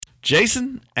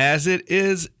Jason, as it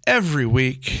is every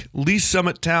week, Lee's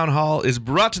Summit Town Hall is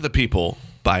brought to the people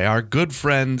by our good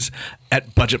friends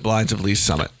at Budget Blinds of Lee's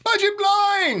Summit. Budget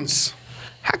Blinds!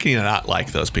 How can you not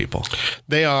like those people?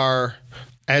 They are,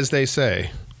 as they say,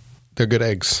 they're good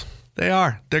eggs. They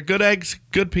are. They're good eggs,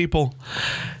 good people.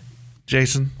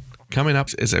 Jason, coming up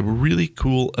is a really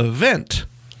cool event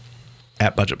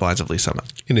at Budget Blinds of Lee's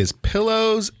Summit. It is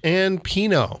Pillows and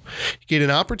Pinot. You get an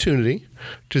opportunity to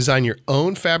design your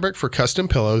own fabric for custom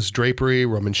pillows, drapery,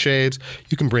 Roman shades.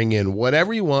 You can bring in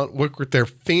whatever you want, work with their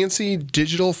fancy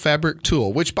digital fabric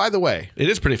tool, which, by the way, It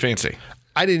is pretty fancy.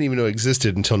 I didn't even know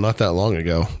existed until not that long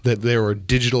ago, that there were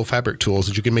digital fabric tools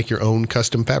that you can make your own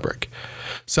custom fabric.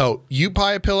 So you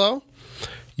buy a pillow,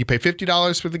 you pay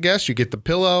 $50 for the guest, you get the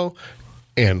pillow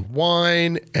and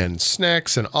wine and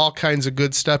snacks and all kinds of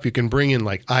good stuff. You can bring in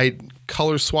like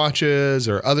color swatches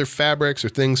or other fabrics or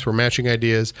things for matching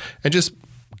ideas and just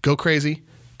go crazy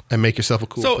and make yourself a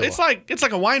cool pillow. It's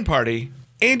like a wine party,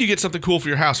 and you get something cool for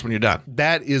your house when you're done.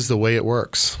 That is the way it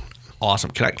works.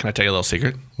 Awesome. Can I tell you a little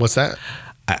secret? What's that?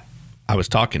 I was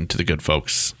talking to the good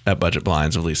folks at Budget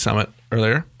Blinds of Lee's Summit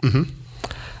earlier. Mm-hmm.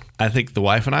 I think the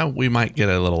wife and I, we might get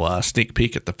a little sneak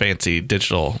peek at the fancy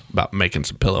digital about making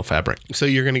some pillow fabric. So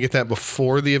you're going to get that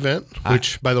before the event,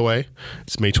 which, by the way,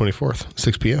 is May 24th,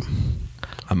 6 p.m.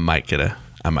 I might get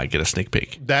a sneak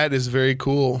peek. That is very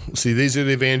cool. See, these are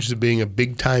the advantages of being a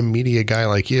big-time media guy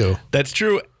like you. That's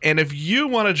true. And if you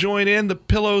want to join in the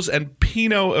Pillows and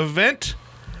Pinot event,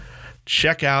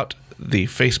 check out the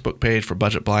Facebook page for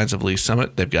Budget Blinds of Lee's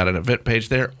Summit. They've got an event page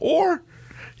there, or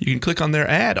you can click on their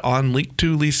ad on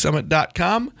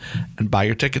link2leesummit.com and buy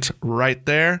your tickets right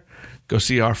there. Go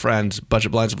see our friends,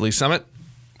 Budget Blinds of Lee's Summit.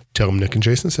 Tell them Nick and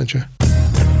Jason sent you.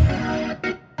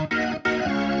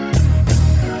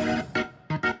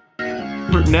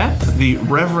 Albert Neff, the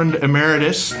Reverend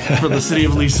Emeritus for the City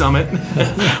of Lee's Summit.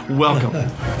 Welcome.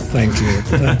 Thank you.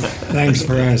 Thanks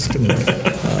for asking me.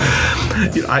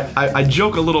 I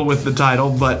joke a little with the title,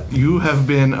 but you have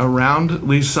been around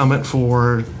Lee's Summit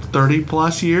for 30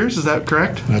 plus years. Is that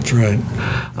correct? That's right.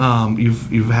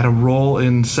 You've had a role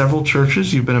in several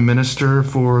churches. You've been a minister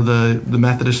for the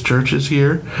Methodist churches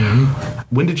here.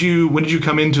 Mm-hmm. When did you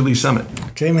come into Lee's Summit?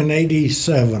 Came in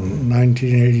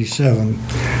 1987.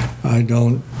 I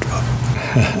don't,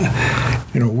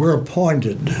 we're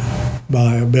appointed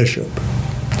by a bishop.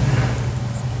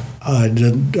 I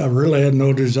really had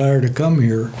no desire to come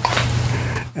here.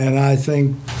 And I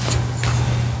think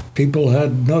people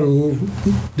had no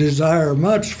desire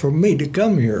much for me to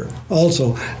come here.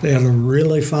 Also, they had a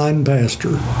really fine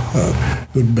pastor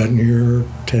who'd been here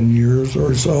 10 years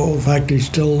or so. In fact, he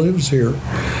still lives here.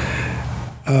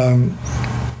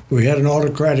 We had an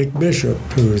autocratic bishop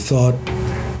who thought,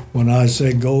 when I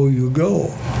say go, you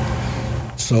go.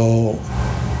 So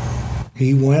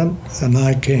he went and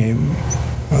I came.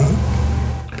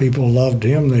 People loved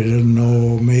him. They didn't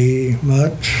know me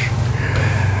much.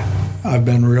 I've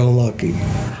been real lucky.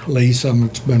 Lee's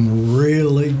Summit's been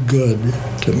really good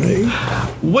to me.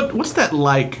 What's that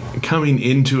like coming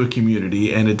into a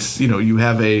community and it's, you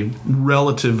have a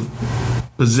relative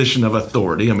position of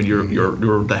authority? I mean,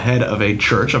 you're the head of a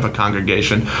church, of a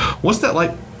congregation. What's that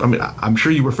like? I mean, I'm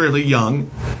sure you were fairly young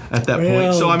at that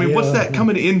point. So, what's that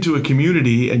coming into a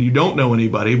community and you don't know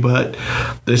anybody, but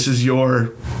this is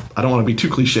your, I don't want to be too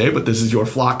cliche, but this is your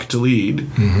flock to lead.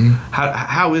 Mm-hmm.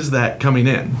 How is that coming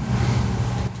in?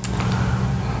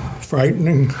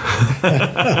 Frightening.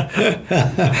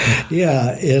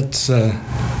 Yeah, it's...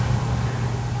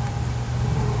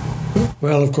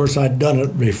 well, of course, I'd done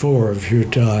it before a few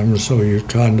times, so you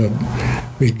kind of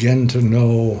begin to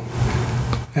know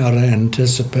how to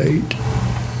anticipate.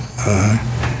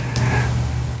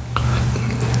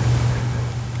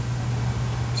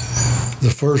 The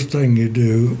first thing you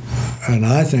do, and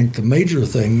I think the major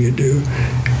thing you do,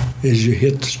 is you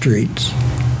hit the streets.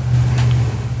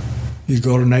 You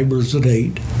go to Neighbors at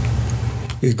 8.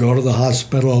 You go to the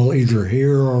hospital either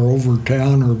here or over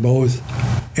town or both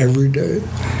every day.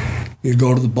 You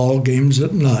go to the ball games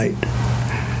at night,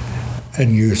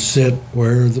 and you sit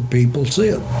where the people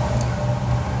sit.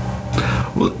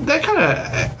 Well, that kind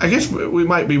of, I guess we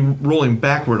might be rolling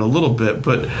backward a little bit,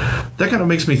 but that kind of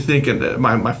makes me think, and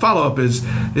my follow-up is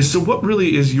so what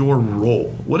really is your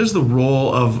role? What is the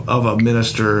role of a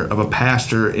minister, of a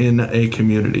pastor in a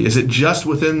community? Is it just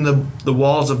within the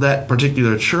walls of that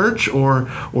particular church, or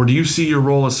do you see your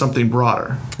role as something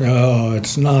broader? Oh,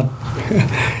 it's not.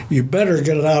 You better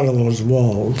get it out of those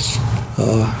walls.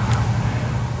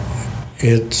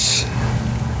 It's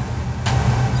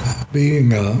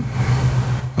being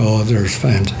there's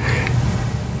fans.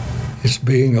 It's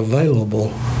being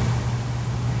available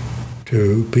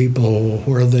to people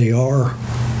where they are.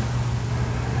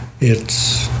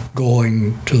 It's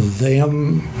going to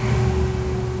them.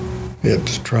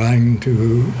 It's trying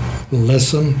to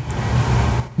listen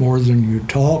more than you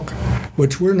talk,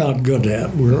 which we're not good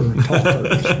at. We're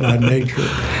talkers by nature.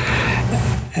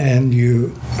 And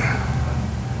you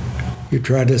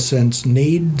try to sense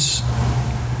needs,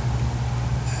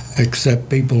 accept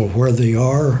people where they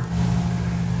are.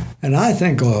 And I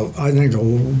think a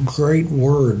great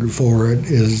word for it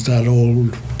is that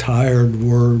old tired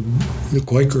word, the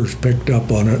Quakers picked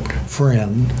up on it,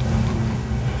 friend.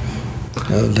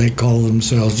 They call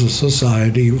themselves a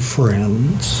society of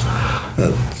friends.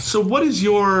 So what's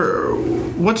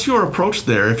your approach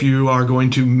there if you are going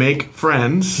to make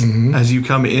friends as you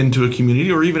come into a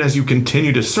community, or even as you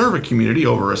continue to serve a community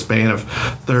over a span of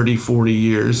 30, 40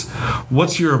 years?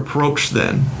 What's your approach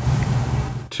then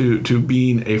to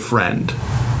being a friend?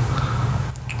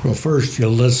 Well, first you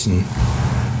listen,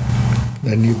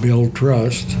 then you build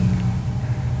trust.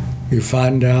 They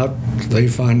find out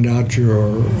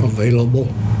you're available,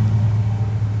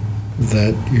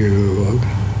 that you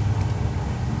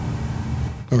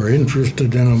are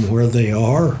interested in them where they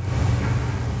are.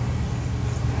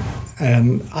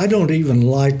 And I don't even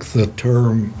like the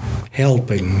term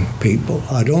helping people.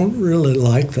 I don't really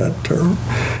like that term,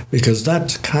 because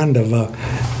that's kind of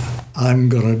I'm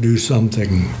going to do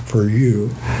something for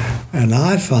you. And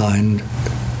I find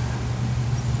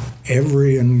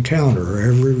every encounter,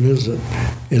 every visit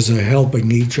is a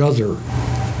helping each other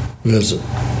visit.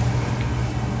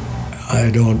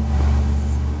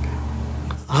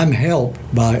 I'm helped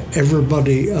by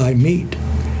everybody I meet.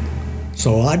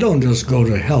 So I don't just go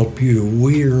to help you.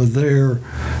 We are there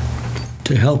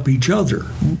to help each other.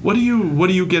 What do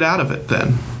you get out of it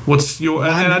then? What's your?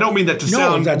 And I don't mean that to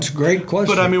sound. No, that's a great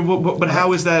question. But I mean, but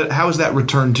how is that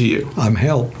returned to you? I'm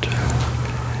helped.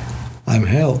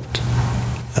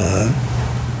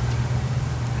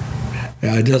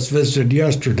 I just visited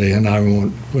yesterday, and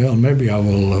maybe I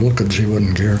will look and she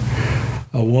wouldn't care.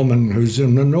 A woman who's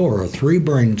in Lenora, 3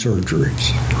 brain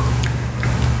surgeries.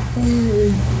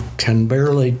 Can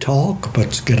barely talk,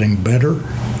 but's getting better.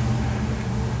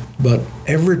 But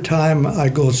every time I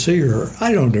go see her,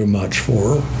 I don't do much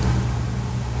for her.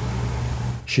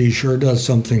 She sure does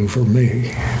something for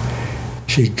me.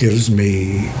 She gives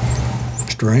me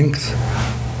strength.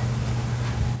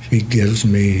 She gives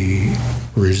me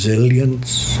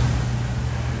resilience.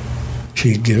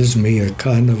 She gives me a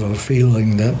kind of a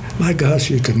feeling that, my gosh,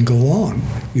 you can go on.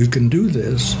 You can do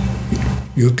this.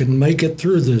 You can make it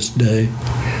through this day.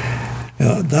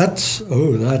 That's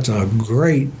a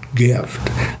great gift.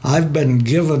 I've been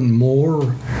given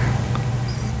more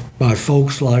by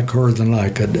folks like her than I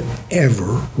could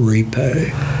ever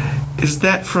repay. Is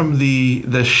that from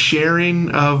the sharing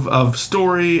of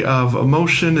story, of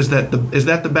emotion? Is that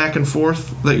the back and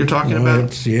forth that you're talking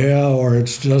about? Or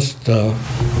it's just the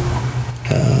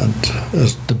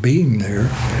being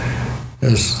there.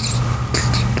 It's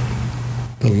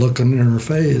the looking in her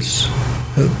face.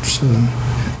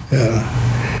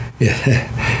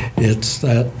 It's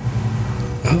that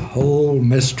whole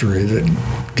mystery that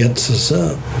gets us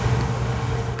up.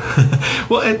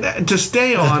 Well, and to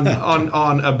stay on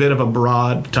a bit of a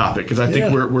broad topic, because I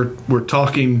think we're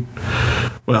talking.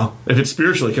 Well, if it's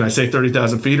spiritually, can I say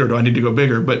 30,000 feet, or do I need to go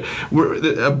bigger? But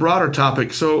we're a broader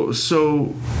topic. So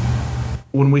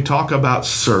when we talk about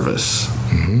service,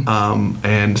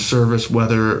 and service,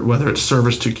 whether it's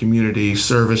service to community,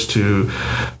 service to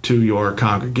your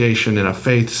congregation in a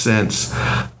faith sense,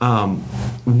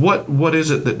 what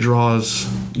is it that draws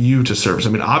you to service? I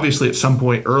mean, obviously, at some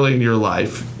point early in your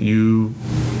life, you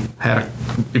had,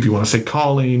 if you want to say,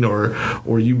 calling,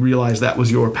 or you realized that was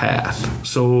your path.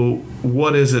 So,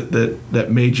 what is it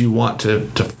that made you want to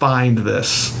find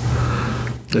this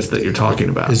that you're talking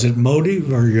about? Is it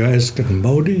motive? Are you asking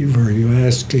motive? Are you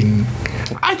asking?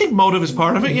 I think motive is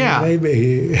part of it, yeah.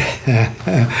 Maybe.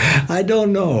 I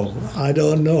don't know.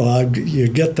 You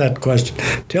get that question.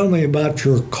 Tell me about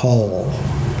your call.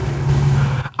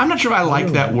 I'm not sure if I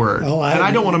like that word. And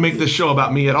I don't want to make this show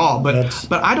about me at all,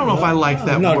 but I don't know if I like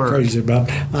that word. I'm not crazy about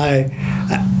it.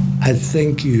 I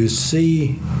think you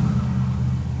see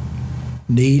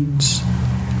needs,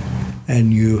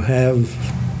 and you have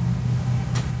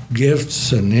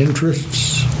gifts and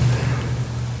interests,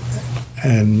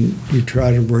 and you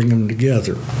try to bring them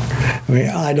together. I mean,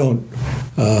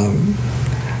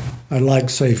 I'd like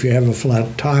to say, if you have a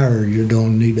flat tire, you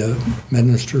don't need a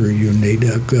minister, you need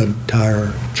a good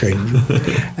tire changer.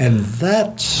 And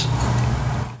that's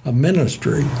a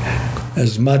ministry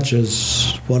as much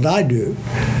as what I do.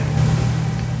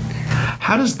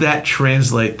 how does that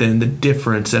translate then, the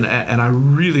difference? And I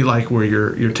really like where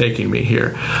you're taking me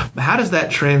here. How does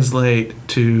that translate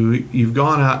to, you've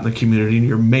gone out in the community and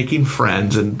you're making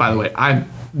friends? And by the way, I'm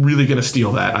really going to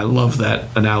steal that. I love that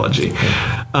analogy.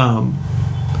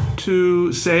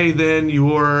 To say then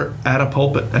you're at a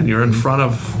pulpit and you're in front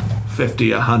of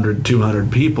 50, 100, 200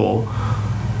 people.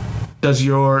 Does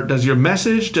your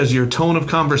message, does your tone of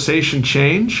conversation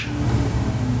change?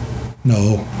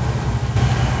 No.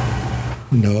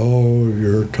 No,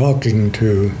 you're talking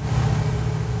to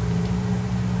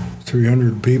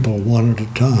 300 people one at a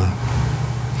time.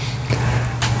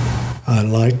 I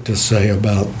like to say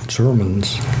about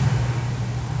sermons,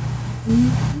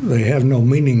 they have no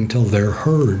meaning till they're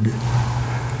heard,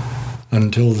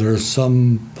 until there's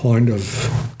some point of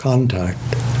contact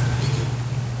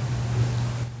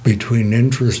between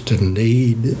interest and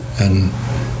need, and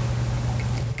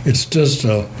it's just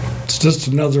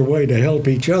another way to help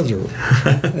each other.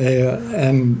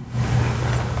 And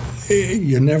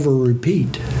you never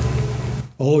repeat.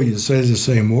 Oh, you say the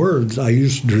same words. I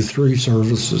used to do 3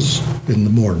 services in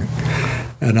the morning,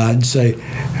 and they'd say,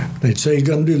 you're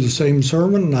going to do the same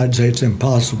sermon? And I'd say it's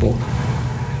impossible,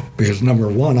 because number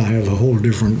 1, I have a whole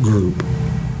different group.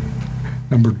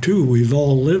 Number 2, we've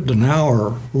all lived an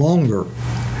hour longer,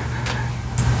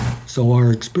 so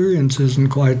our experience isn't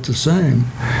quite the same.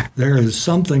 There is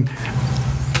something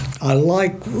I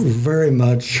like very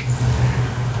much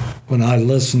when I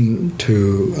listen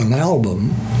to an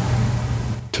album,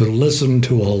 to listen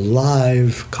to a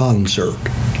live concert.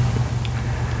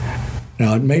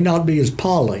 Now, it may not be as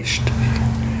polished,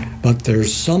 but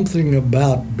there's something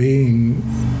about being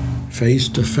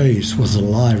face-to-face with a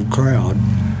live crowd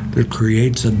that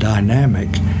creates a dynamic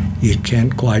you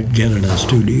can't quite get in a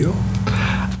studio.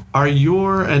 Are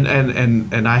your,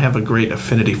 and I have a great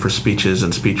affinity for speeches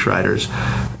and speechwriters,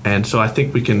 and so I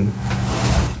think we can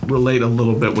relate a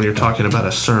little bit when you're talking about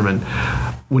a sermon.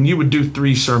 When you would do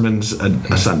 3 sermons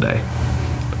a Sunday,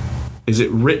 is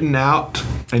it written out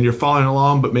and you're following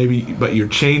along, but you're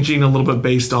changing a little bit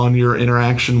based on your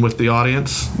interaction with the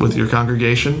audience, with your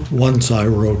congregation? Once I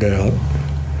wrote out,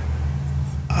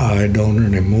 I don't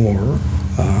anymore,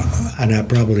 and I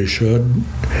probably should.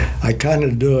 I kind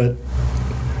of do it.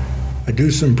 I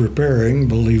do some preparing,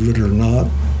 believe it or not,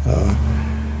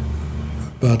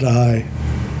 but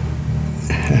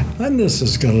and this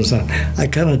is going to sound, I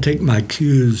kind of take my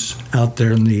cues out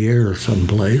there in the air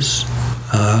someplace.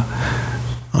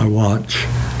 I watch.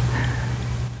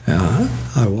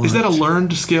 Is that a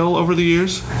learned skill over the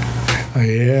years?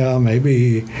 Yeah,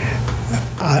 maybe.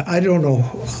 I don't know.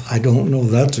 I don't know.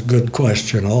 That's a good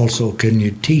question. Also, can you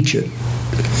teach it?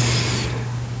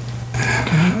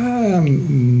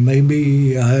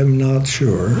 Maybe, I'm not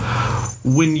sure.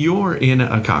 When you're in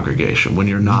a congregation, when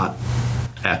you're not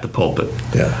at the pulpit,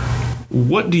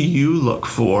 what do you look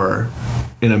for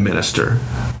in a minister,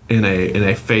 in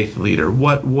a faith leader?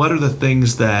 What are the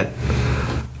things that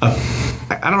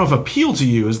I don't know if appeal to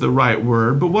you is the right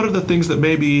word, but what are the things that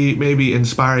maybe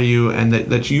inspire you and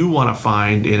that you want to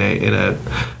find in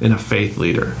a faith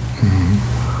leader?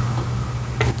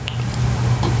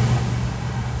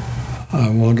 I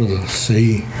want to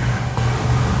see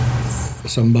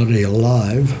somebody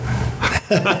alive.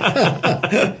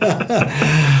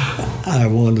 I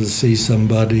want to see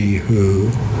somebody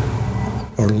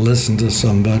or listen to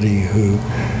somebody who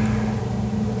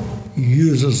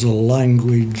uses a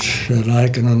language that I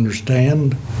can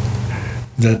understand,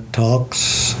 that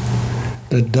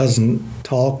doesn't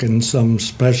talk in some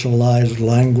specialized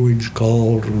language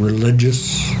called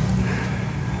religious.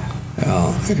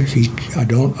 I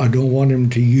don't want him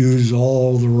to use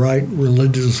all the right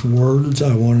religious words.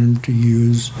 I want him to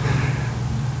use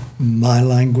my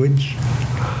language.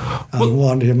 I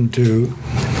want him to,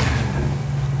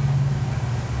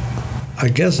 I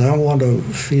guess I want to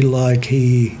feel like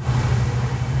he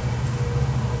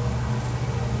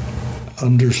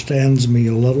understands me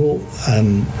a little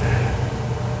and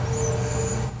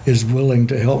is willing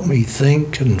to help me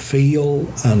think and feel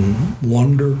and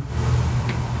wonder.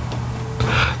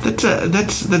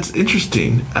 That's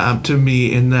interesting to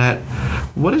me, in that,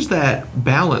 what is that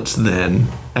balance then,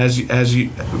 as you,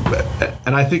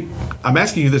 and I think I'm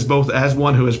asking you this both as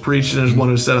one who has preached and as one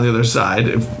who's sat on the other side.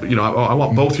 I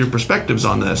want both your perspectives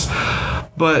on this,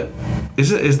 but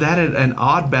is that an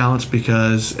odd balance,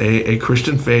 because a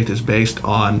Christian faith is based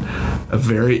on a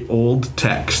very old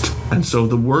text, and so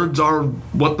the words are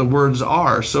what the words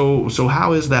are. So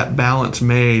how is that balance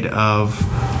made of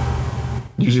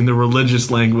using the religious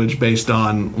language based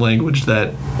on language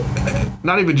that,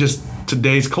 not even just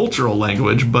today's cultural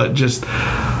language, but just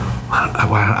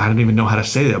I don't even know how to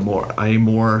say that. A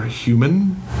more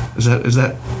human? Is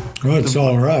that? Well, it's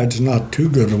all right. It's not too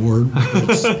good a word.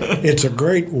 It's a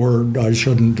great word. I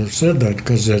shouldn't have said that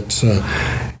because it's.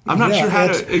 I'm not sure how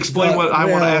to explain what I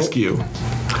want to ask you.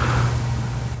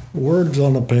 Words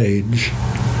on a page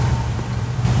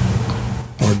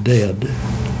are dead.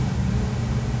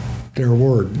 They're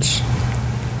words.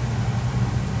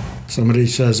 Somebody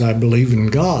says, I believe in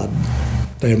God.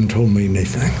 They haven't told me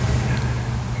anything.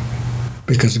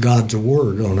 Because God's a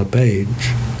word on a page.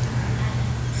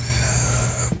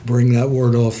 Bring that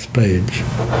word off the page.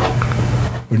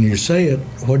 When you say it,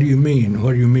 what do you mean?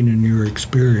 What do you mean in your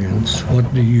experience?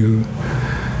 What do you...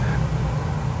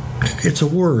 It's a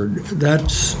word.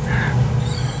 That's...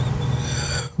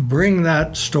 Bring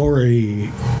that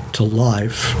story to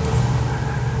life.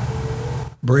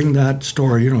 Bring that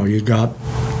story, you got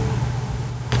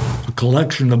a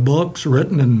collection of books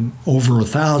written in over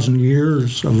 1,000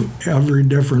 years of every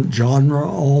different genre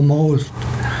almost.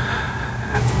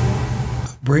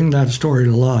 Bring that story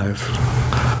to life.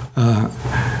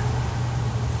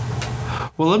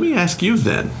 Well, let me ask you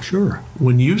then. Sure.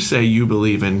 When you say you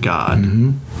believe in God,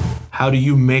 how do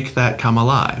you make that come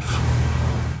alive?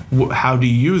 How do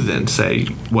you then say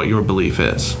what your belief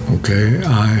is? Okay,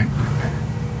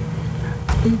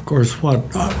 of course, what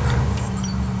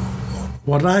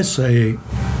I say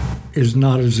is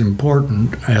not as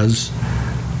important as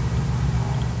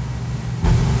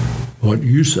what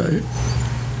you say.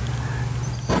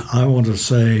 I want to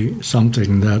say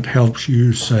something that helps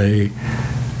you say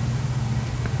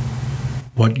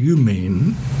what you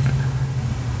mean.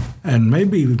 And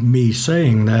maybe me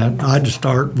saying that, I'd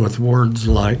start with words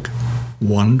like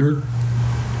wonder.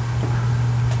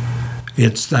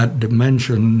 It's that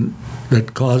dimension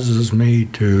that causes me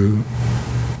to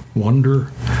wonder,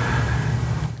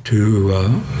 to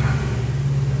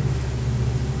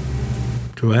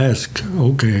ask,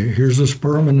 okay, here's a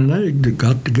sperm and an egg that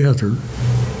got together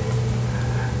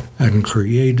and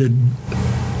created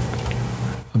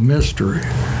a mystery.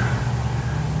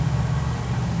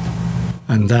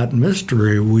 And that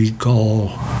mystery we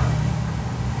call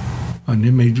an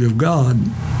image of God.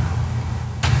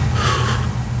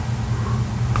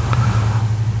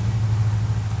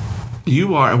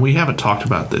 You are, and we haven't talked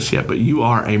about this yet, but you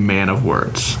are a man of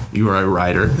words. You are a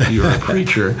writer. You are a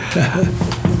preacher.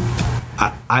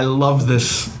 I love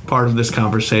this part of this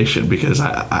conversation because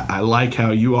I like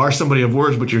how you are somebody of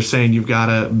words, but you're saying you've got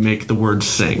to make the words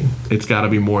sing. It's got to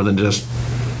be more than just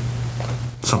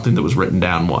something that was written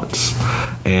down once.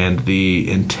 And the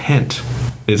intent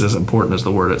is as important as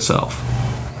the word itself.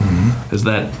 Mm-hmm. Is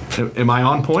that, am I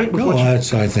on point with what you...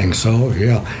 I think so,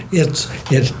 yeah.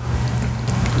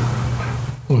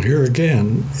 Well, here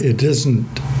again, it isn't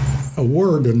a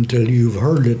word until you've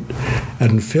heard it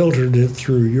and filtered it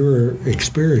through your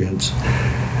experience.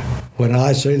 When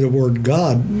I say the word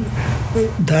God,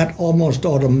 that almost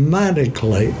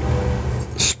automatically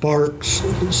sparks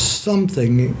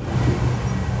something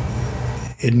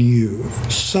in you,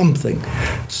 something,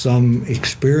 some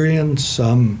experience,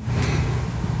 I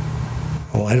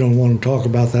don't want to talk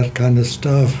about that kind of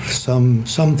stuff,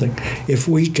 something. If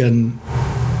we can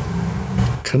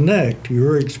connect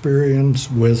your experience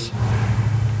with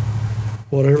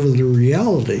whatever the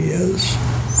reality is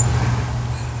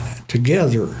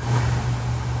together.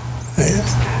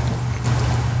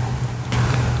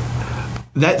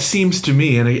 That seems to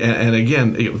me, and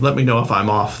again, let me know if I'm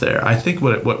off there. I think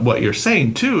what you're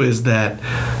saying too is that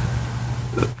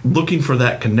looking for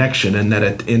that connection and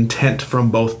that intent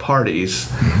from both parties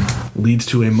leads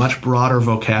to a much broader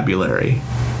vocabulary.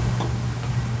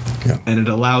 Yeah. And it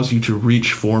allows you to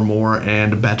reach for more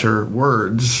and better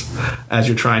words as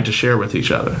you're trying to share with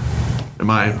each other. Am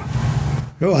I?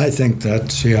 Oh, I think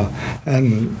that's, yeah.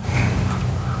 And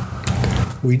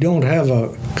we don't have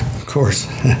of course,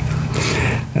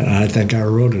 I think I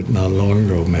wrote it not long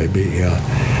ago maybe,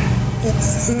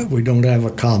 we don't have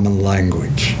a common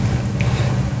language,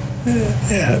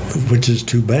 which is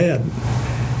too bad.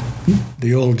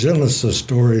 The old Genesis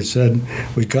story said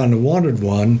we kind of wanted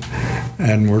one,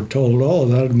 and we're told,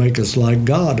 that'd make us like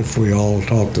God if we all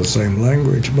talked the same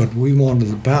language, but we wanted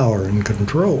the power and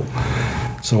control.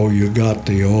 So you got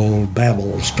the old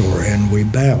Babel story, and we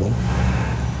babble.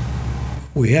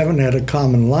 We haven't had a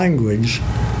common language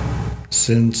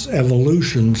since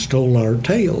evolution stole our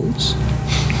tails.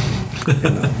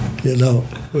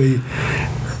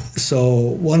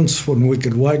 So once when we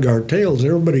could wag our tails,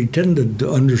 everybody tended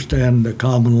to understand the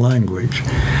common language.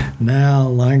 Now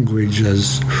language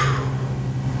is,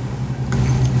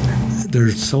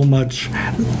 there's so much,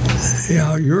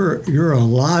 you're a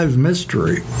live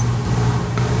mystery.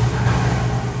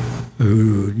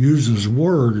 who uses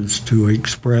words to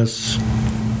express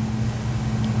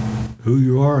who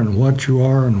you are and what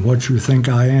you think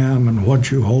I am and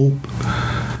what you hope,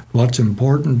 what's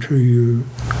important to you.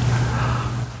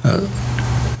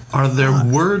 Are there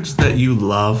words that you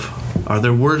love? Are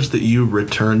there words that you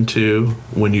return to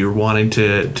when you're wanting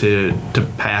to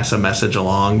pass a message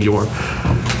along?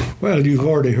 Well, you've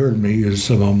already heard me use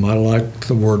some of them. I like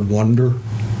the word wonder.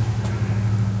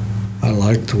 I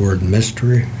like the word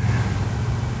mystery.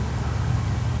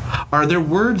 Are there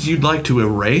words you'd like to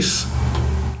erase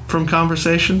from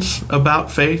conversations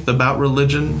about faith, about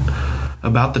religion,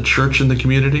 about the church and the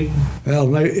community?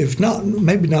 Well, if not,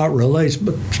 maybe not erase,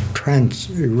 but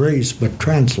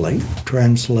translate.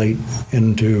 Translate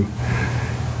into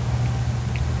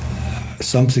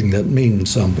something that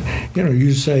means something.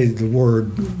 You say the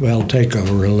word, well, take a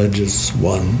religious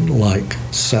one like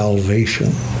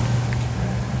salvation.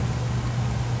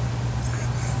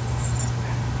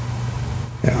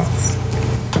 Yeah.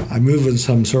 I move in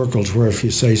some circles where if you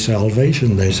say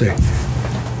salvation, they say,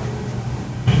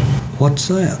 what's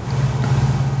that?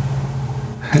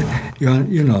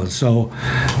 So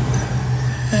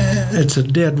it's a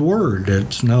dead word.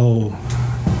 It's no...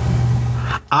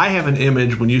 I have an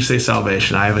image, when you say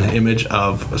salvation, I have an image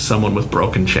of someone with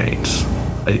broken chains,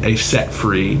 a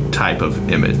set-free type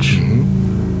of image.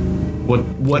 Mm-hmm. What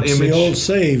it's image? It's the old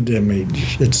saved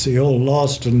image. It's the old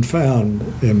lost and found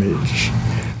image,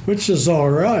 which is all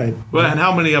right. Well, and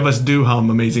how many of us do hum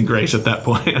Amazing Grace at that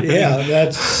point? Yeah,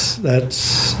 that's...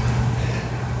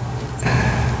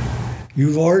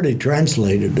 You've already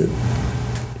translated it.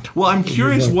 Well, I'm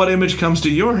curious what image comes to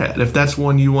your head, if that's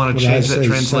one you want to change that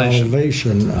translation.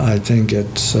 Salvation, I think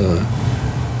it's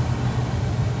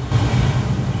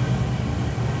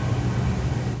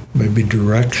maybe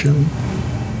direction,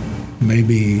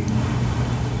 maybe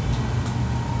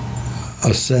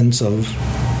a sense of,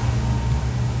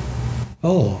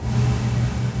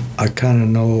 I kind of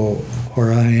know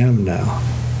where I am now.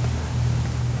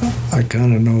 I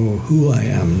kind of know who I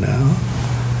am now.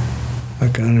 I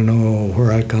kind of know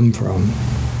where I come from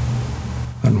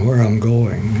and where I'm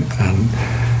going. And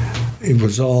it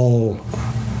was all,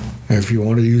 if you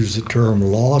want to use the term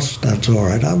lost, that's all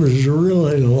right. I was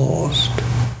really lost,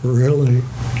 really,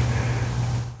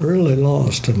 really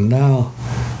lost. And now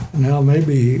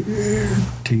maybe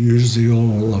to use the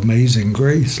old Amazing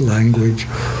Grace language,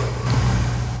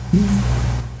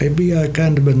 maybe I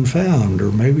kind of been found,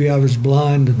 or maybe I was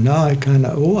blind and now I kind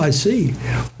of, I see.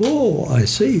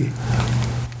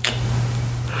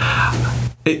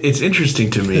 It's interesting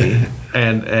to me,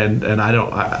 and I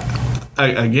don't.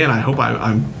 I hope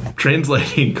I'm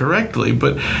translating correctly,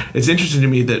 but it's interesting to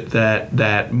me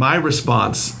that my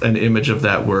response, an image of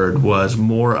that word, was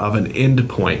more of an end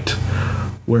point,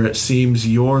 where it seems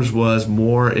yours was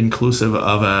more inclusive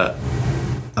of a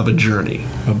journey,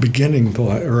 a beginning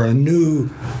point, or a new,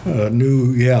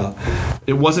 yeah.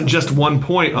 It wasn't just one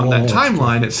point on that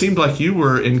timeline. It seemed like you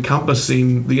were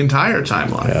encompassing the entire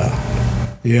timeline.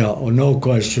 Yeah, no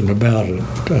question about it.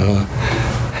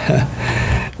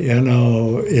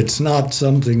 It's not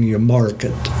something you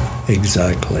market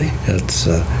exactly. It's,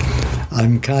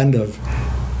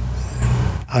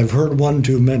 I've heard one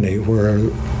too many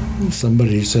where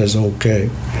somebody says, okay,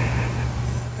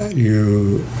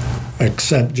 you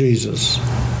accept Jesus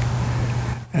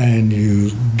and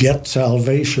you get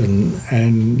salvation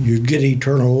and you get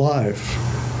eternal life.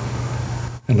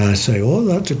 And I say,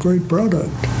 that's a great product.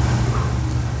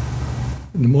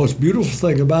 And the most beautiful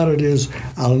thing about it is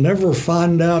I'll never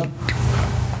find out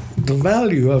the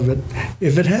value of it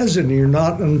if it has any or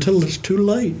not until it's too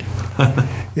late.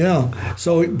 Yeah.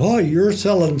 So, boy, you're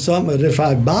selling something that if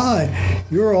I buy,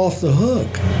 you're off the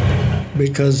hook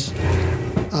because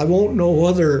I won't know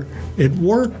whether it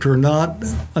worked or not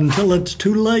until it's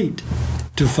too late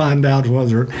to find out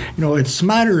whether, it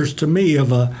matters to me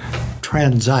of a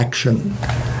transaction.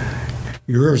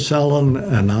 You're selling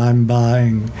and I'm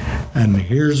buying, and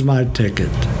here's my ticket.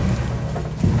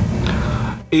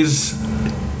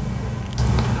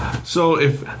 So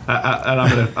if and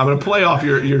I'm gonna play off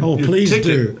your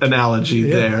ticket analogy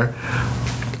there.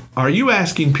 Are you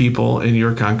asking people in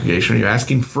your congregation? Are you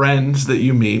asking friends that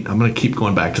you meet? I'm going to keep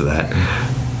going back to that.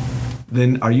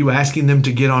 Then are you asking them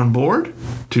to get on board,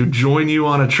 to join you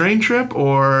on a train trip,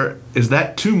 or is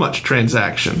that too much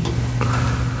transaction?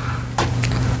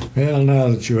 Well, now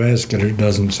that you ask it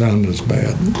doesn't sound as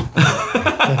bad.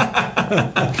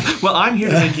 Well, I'm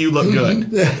here to make you look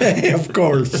good. Of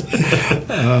course.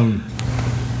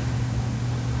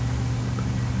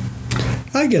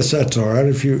 I guess that's all right.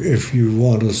 If you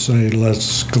want to say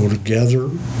let's go together,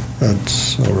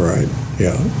 that's all right.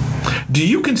 Yeah. Do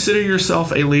you consider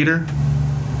yourself a leader?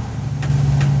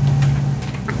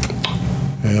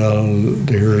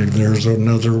 There's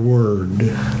another word.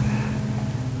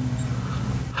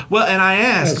 Well, and I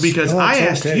asked because I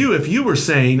asked you if you were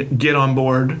saying get on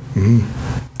board.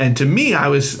 And to me, I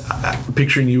was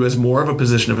picturing you as more of a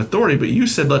position of authority, but you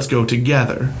said let's go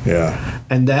together. Yeah.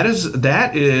 And that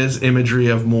is imagery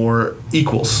of more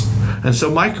equals. And so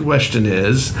my question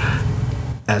is,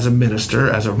 as a minister,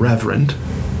 as a reverend,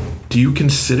 do you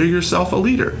consider yourself a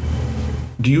leader?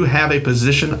 Do you have a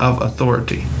position of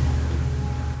authority?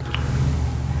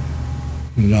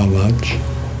 Not much.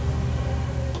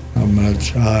 Not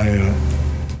much.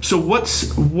 So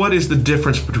what is the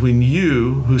difference between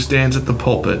you, who stands at the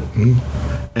pulpit,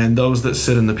 and those that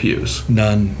sit in the pews?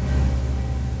 None.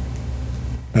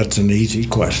 That's an easy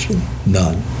question.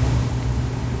 None.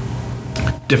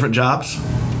 Different jobs?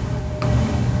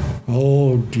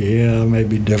 Oh, yeah,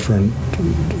 maybe different.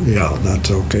 Yeah, that's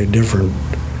okay. Different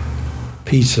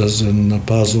pieces in the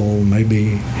puzzle,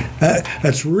 maybe.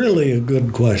 That's really a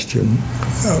good question.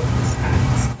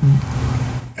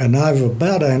 And I've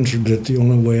about answered it the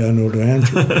only way I know to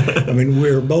answer it. I mean,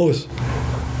 we're both,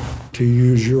 to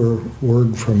use your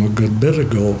word from a good bit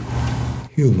ago,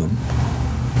 human.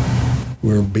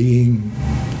 We're being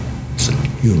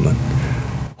human.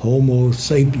 Homo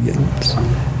sapiens.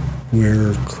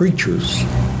 We're creatures,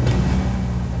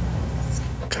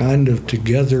 kind of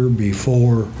together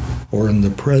before or in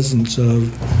the presence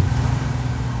of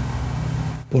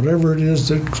whatever it is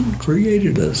that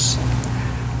created us.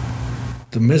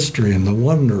 The mystery and the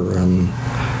wonder, and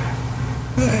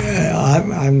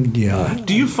yeah.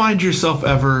 Do you find yourself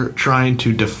ever trying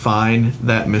to define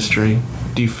that mystery?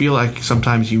 Do you feel like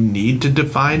sometimes you need to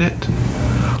define it?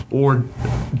 Or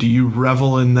do you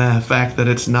revel in the fact that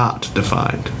it's not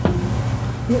defined?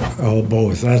 Oh,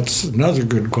 both. That's another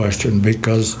good question,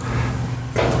 because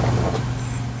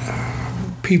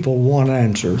people want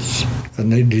answers, and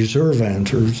they deserve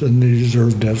answers, and they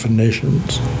deserve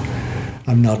definitions.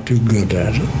 I'm not too good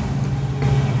at it.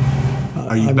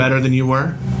 Are you better than you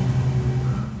were?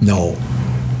 No.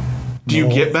 Do you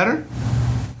get better?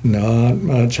 Not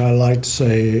much. I like to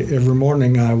say every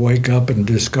morning I wake up and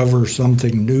discover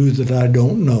something new that I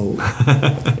don't know.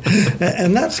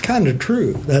 And that's kind of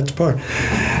true. That's part.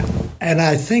 And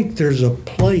I think there's a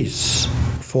place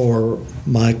for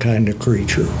my kind of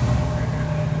creature.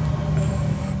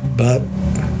 But,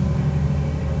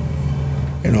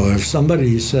 you know, if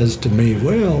somebody says to me,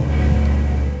 well,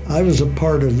 I was a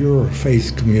part of your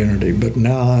faith community, but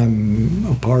now I'm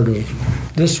a part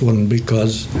of this one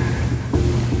because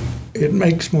it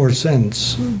makes more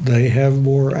sense. They have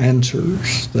more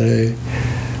answers.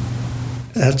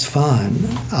 That's fine.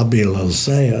 I'll be a little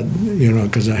sad, you know,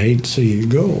 because I hate to see you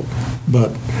go.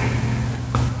 But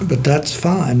that's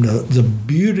fine. The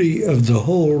beauty of the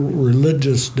whole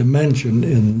religious dimension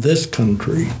in this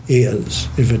country is,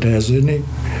 if it has any,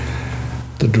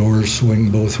 the doors swing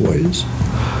both ways.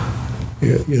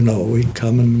 You know, we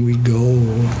come and we go.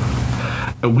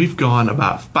 We've gone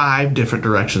about 5 different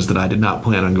directions that I did not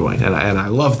plan on going, and I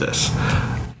love this.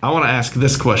 I want to ask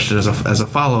this question as a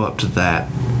follow-up to that.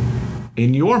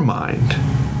 In your mind,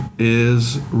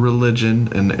 is religion,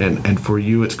 and for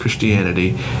you it's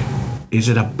Christianity, is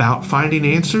it about finding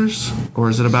answers, or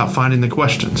is it about finding the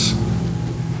questions?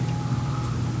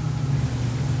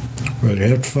 Well, you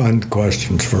have to find the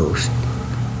questions first.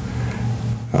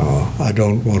 I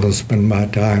don't want to spend my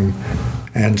time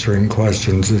answering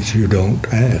questions that you don't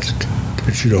ask,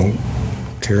 that you don't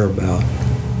care about.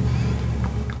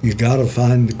 You got to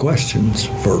find the questions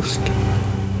first.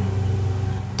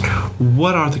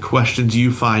 What are the questions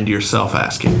you find yourself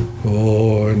asking?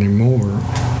 Oh, anymore.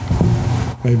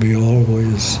 Maybe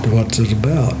always, what's it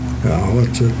about?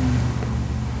 What's it?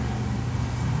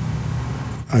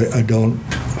 I don't,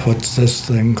 what's this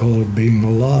thing called being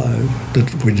alive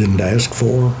that we didn't ask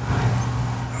for?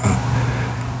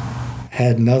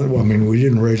 Had another, I mean, we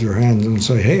didn't raise our hands and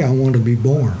say, hey, I want to be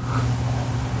born.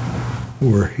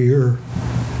 We're here.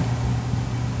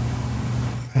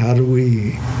 How do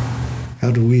we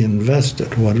invest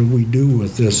it? What do we do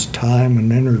with this time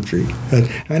and energy?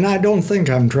 And I don't think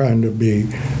I'm trying to be,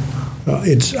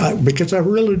 because I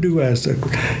really do ask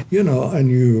that, you know, and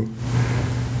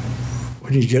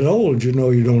when you get old, you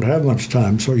know you don't have much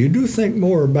time. So you do think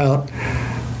more about,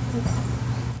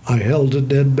 I held a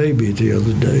dead baby the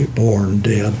other day, born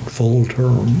dead, full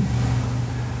term.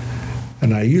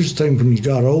 And I used to think when you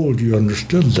got old, you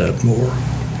understood that more.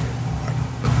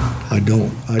 I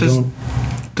don't.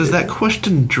 Does that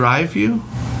question drive you?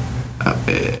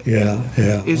 Yeah,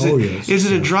 yeah. Is Yes.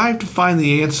 it a drive to find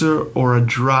the answer or a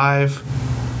drive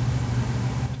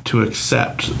to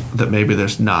accept that maybe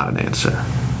there's not an answer?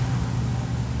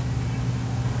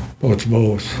 Well, it's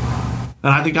both.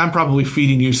 And I think I'm probably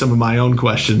feeding you some of my own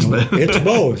questions, but It's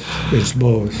both. It's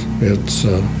both.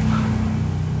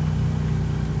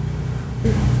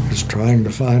 It's trying to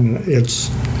find.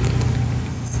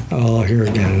 Here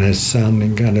again. It's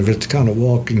sounding it's kind of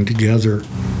walking together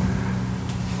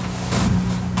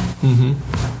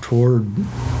toward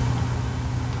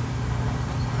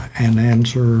an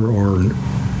answer or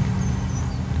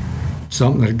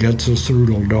something that gets us through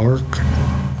till dark,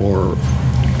 or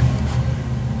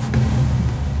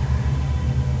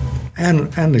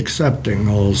and accepting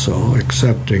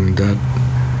that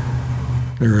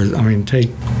there is. I mean, take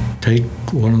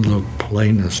one of the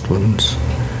plainest ones.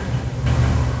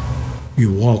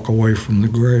 You walk away from the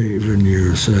grave and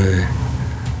you say,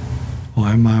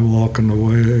 "Why am I walking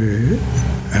away?"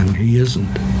 And he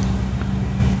isn't.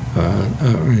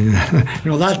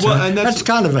 That's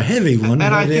kind of a heavy one.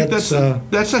 And I think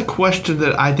that's a question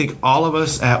that I think all of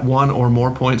us at one or more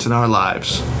points in our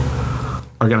lives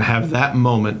are going to have that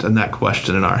moment and that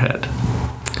question in our head.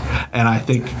 And I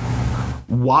think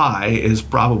why is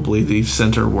probably the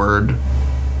center word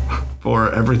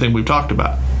for everything we've talked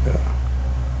about.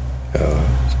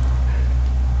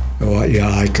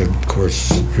 I could, of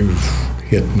course, you've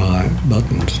hit my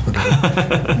buttons,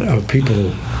 but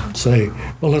people say,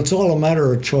 well, it's all a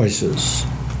matter of choices.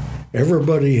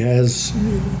 Everybody has,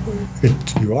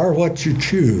 you are what you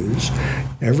choose.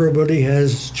 Everybody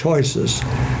has choices,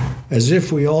 as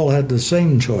if we all had the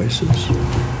same choices,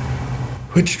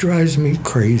 which drives me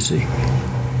crazy.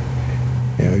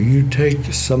 You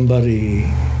take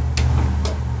somebody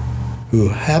who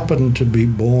happened to be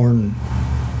born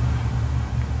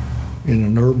in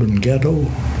an urban ghetto.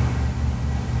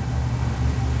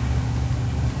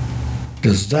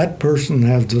 Does that person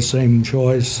have the same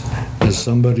choice as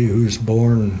somebody who's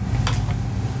born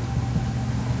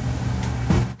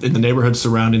in the neighborhood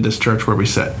surrounding this church where we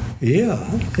sit? Yeah,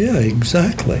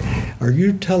 exactly. Are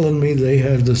you telling me they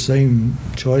have the same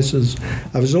choices?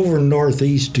 I was over in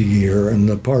Northeast a year, and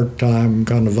the part-time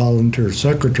kind of volunteer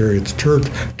secretary at the church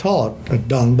taught at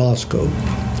Don Bosco.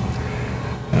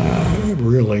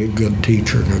 Really a good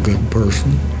teacher and a good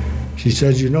person. She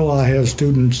says, I have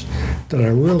students that I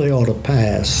really ought to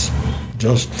pass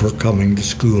just for coming to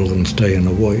school and staying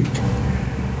awake.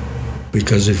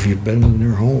 Because if you've been in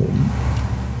their home,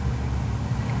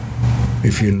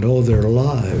 if you know their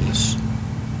lives,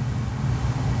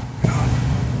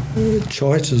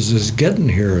 choices is getting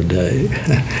here a day.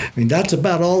 I mean, that's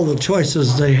about all the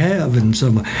choices they have. And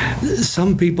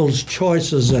some people's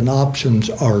choices and options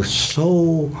are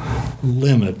so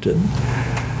limited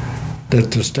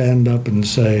that to stand up and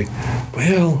say,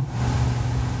 well,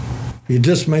 you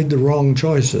just made the wrong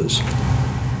choices.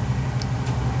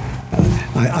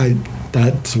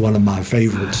 That's one of my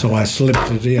favorites, so I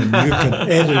slipped it in. You can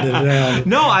edit it out.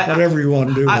 Whatever you want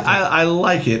to do with it. I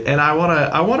like it, and I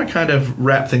want to kind of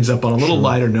wrap things up on a little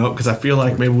lighter note, because I feel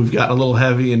like maybe we've gotten a little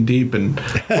heavy and deep, and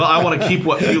I want to keep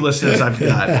what few listeners I've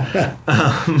got.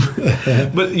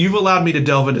 But you've allowed me to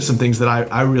delve into some things that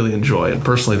I really enjoy, and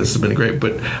personally this has been great.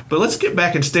 But let's get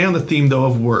back and stay on the theme, though,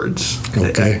 of words.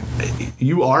 Okay.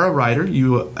 You are a writer.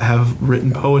 You have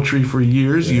written poetry for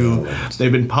years. They've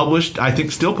been published, I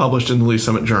think still published in the Lee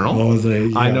Summit Journal.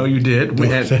 I know you did.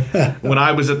 When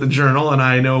I was at the Journal, and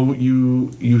I know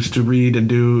you used to read and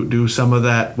do some of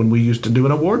that when we used to do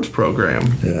an awards program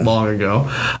long ago.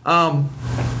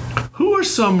 Who are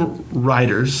some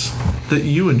writers that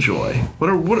you enjoy?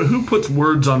 Who puts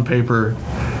words on paper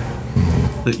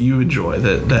that you enjoy,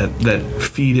 that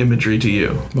feed imagery to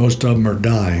you? Most of them are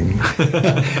dying.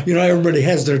 Everybody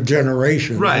has their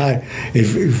generation. Right.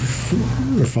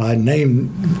 If I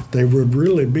named, they would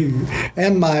really be.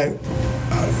 And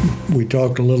we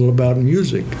talked a little about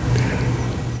music.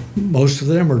 Most of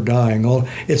them are dying.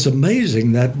 It's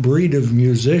amazing, that breed of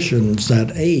musicians,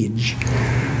 that age.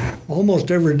 Almost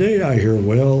every day I hear,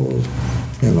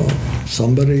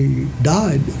 somebody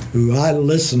died who I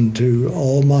listened to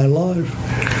all my life.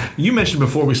 You mentioned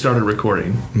before we started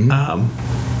recording, Bob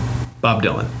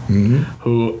Dylan,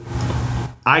 who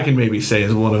I can maybe say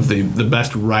is one of the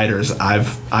best writers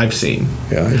I've seen.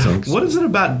 Yeah, I think so. What is it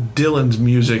about Dylan's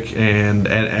music and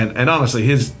honestly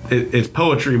it's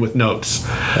poetry with notes?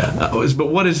 But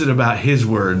what is it about his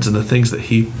words and the things that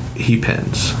he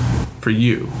pens for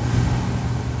you?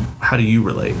 How do you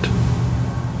relate?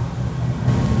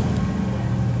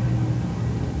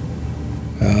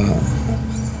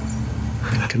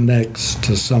 Connects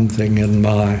to something in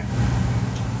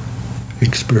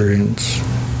experience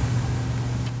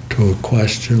to a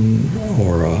question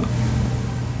or a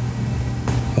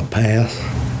path,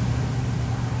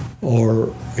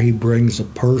 or he brings a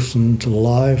person to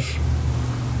life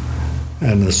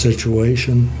and a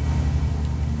situation.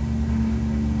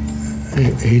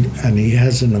 He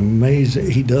has an amazing,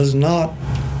 he does not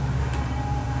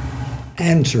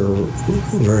answer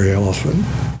very often.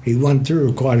 He went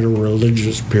through quite a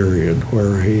religious period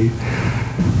where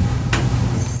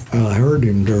I heard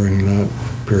him during that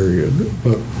period,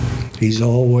 but he's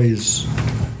always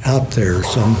out there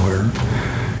somewhere.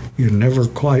 You never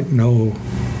quite know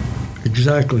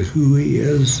exactly who he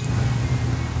is.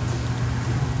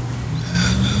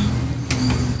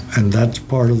 And that's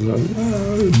part of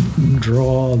the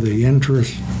draw, the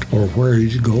interest, or where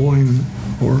he's going,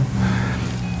 or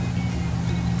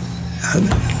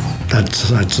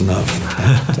that's enough.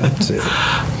 That's it.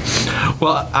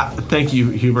 Well, thank you,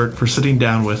 Hubert, for sitting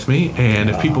down with me. And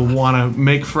if people want to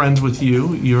make friends with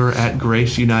you, you're at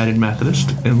Grace United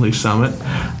Methodist in Lee Summit.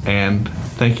 And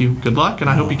thank you. Good luck, and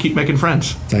I hope you keep making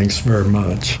friends. Thanks very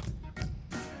much.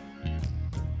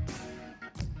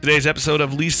 Today's episode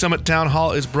of Lee Summit Town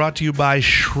Hall is brought to you by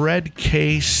Shred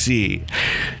KC.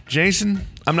 Jason,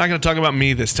 I'm not going to talk about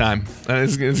me this time.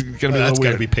 It's going to be a little weird. That's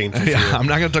got to be painful for you. I'm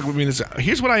not going to talk about me this time.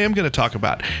 Here's what I am going to talk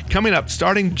about. Coming up,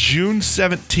 starting June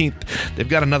 17th, they've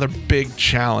got another big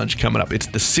challenge coming up. It's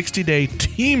the 60-day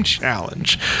team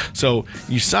challenge. So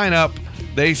you sign up.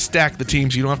 They stack the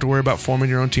teams. You don't have to worry about forming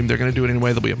your own team. They're going to do it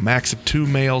anyway. There'll be a max of 2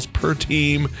 males per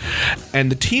team.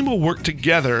 And the team will work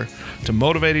together to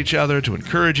motivate each other, to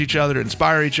encourage each other, to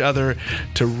inspire each other,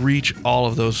 to reach all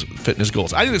of those fitness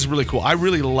goals. I think this is really cool. I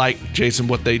really like, Jason,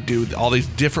 what they do, all these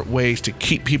different ways to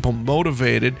keep people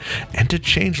motivated and to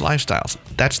change lifestyles.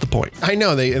 That's the point. I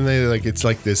know they like, it's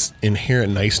like this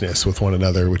inherent niceness with one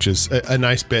another, which is a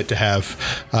nice bit to have,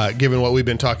 given what we've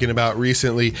been talking about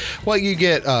recently. Well, you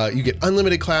get unlimited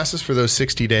classes for those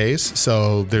 60 days.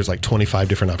 So there's like 25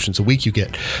 different options a week. You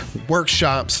get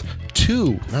workshops,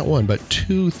 2, not 1, but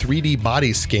 2 3D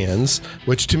body scans,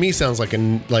 which to me sounds like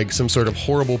some sort of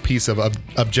horrible piece of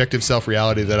objective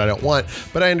self-reality that I don't want.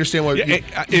 But I understand what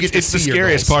it's the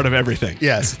scariest part of everything.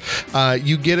 Yes.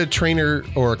 You get a trainer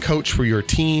or a coach for your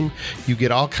team. You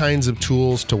get all kinds of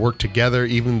tools to work together,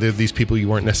 even though these people you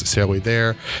weren't necessarily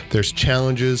there. There's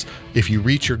challenges. If you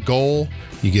reach your goal,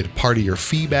 you get a part of your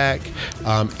feedback.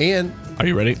 And are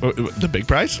you ready? The big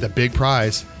prize? The big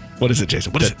prize. What is it,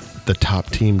 Jason? What is it? The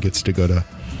top team gets to go to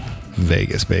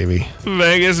Vegas, baby.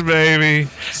 Vegas, baby.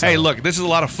 So, hey, look, this is a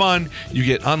lot of fun. You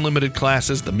get unlimited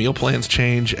classes. The meal plans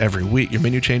change every week. Your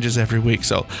menu changes every week.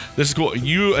 So this is cool.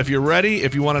 If you're ready,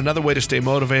 if you want another way to stay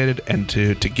motivated and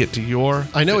to get to your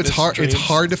I know it's hard. dreams. It's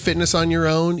hard to fitness on your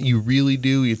own. You really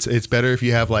do. It's better if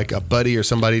you have like a buddy or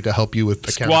somebody to help you with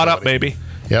squat up, baby.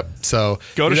 Yep. So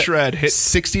go to Shred. Hit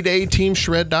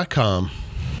 60dayteamshred.com.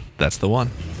 That's the one.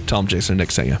 Tell them Jason and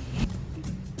Nick sent you.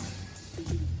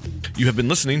 You have been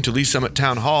listening to Lee Summit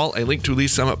Town Hall, a Link to Lee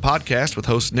Summit podcast with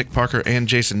hosts Nick Parker and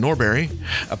Jason Norberry.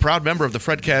 A proud member of the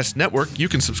Fredcast Network, you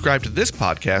can subscribe to this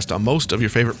podcast on most of your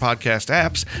favorite podcast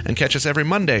apps and catch us every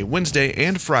Monday, Wednesday,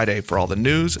 and Friday for all the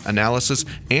news, analysis,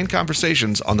 and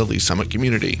conversations on the Lee Summit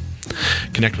community.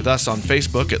 Connect with us on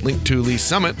Facebook at Link to Lee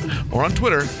Summit or on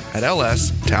Twitter at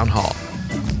LS Town Hall.